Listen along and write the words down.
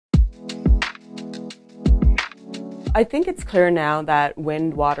I think it's clear now that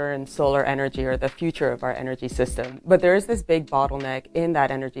wind, water, and solar energy are the future of our energy system. But there is this big bottleneck in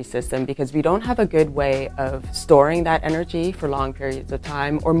that energy system because we don't have a good way of storing that energy for long periods of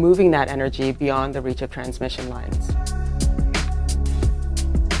time or moving that energy beyond the reach of transmission lines.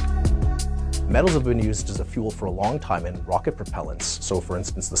 Metals have been used as a fuel for a long time in rocket propellants. So for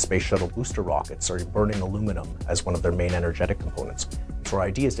instance, the space shuttle booster rockets are burning aluminum as one of their main energetic components. So our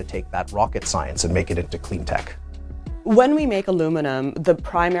idea is to take that rocket science and make it into clean tech. When we make aluminum, the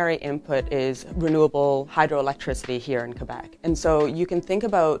primary input is renewable hydroelectricity here in Quebec. And so you can think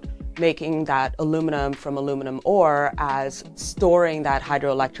about making that aluminum from aluminum ore as storing that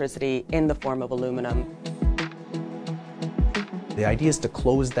hydroelectricity in the form of aluminum. The idea is to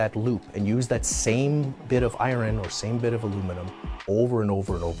close that loop and use that same bit of iron or same bit of aluminum over and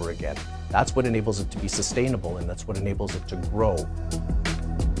over and over again. That's what enables it to be sustainable, and that's what enables it to grow.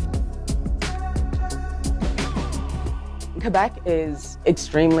 Quebec is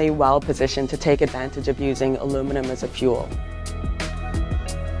extremely well positioned to take advantage of using aluminum as a fuel.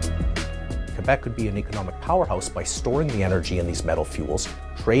 Quebec could be an economic powerhouse by storing the energy in these metal fuels,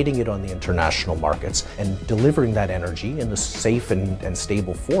 trading it on the international markets, and delivering that energy in the safe and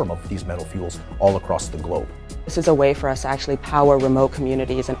stable form of these metal fuels all across the globe. This is a way for us to actually power remote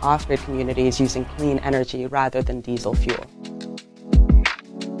communities and off-grid communities using clean energy rather than diesel fuel.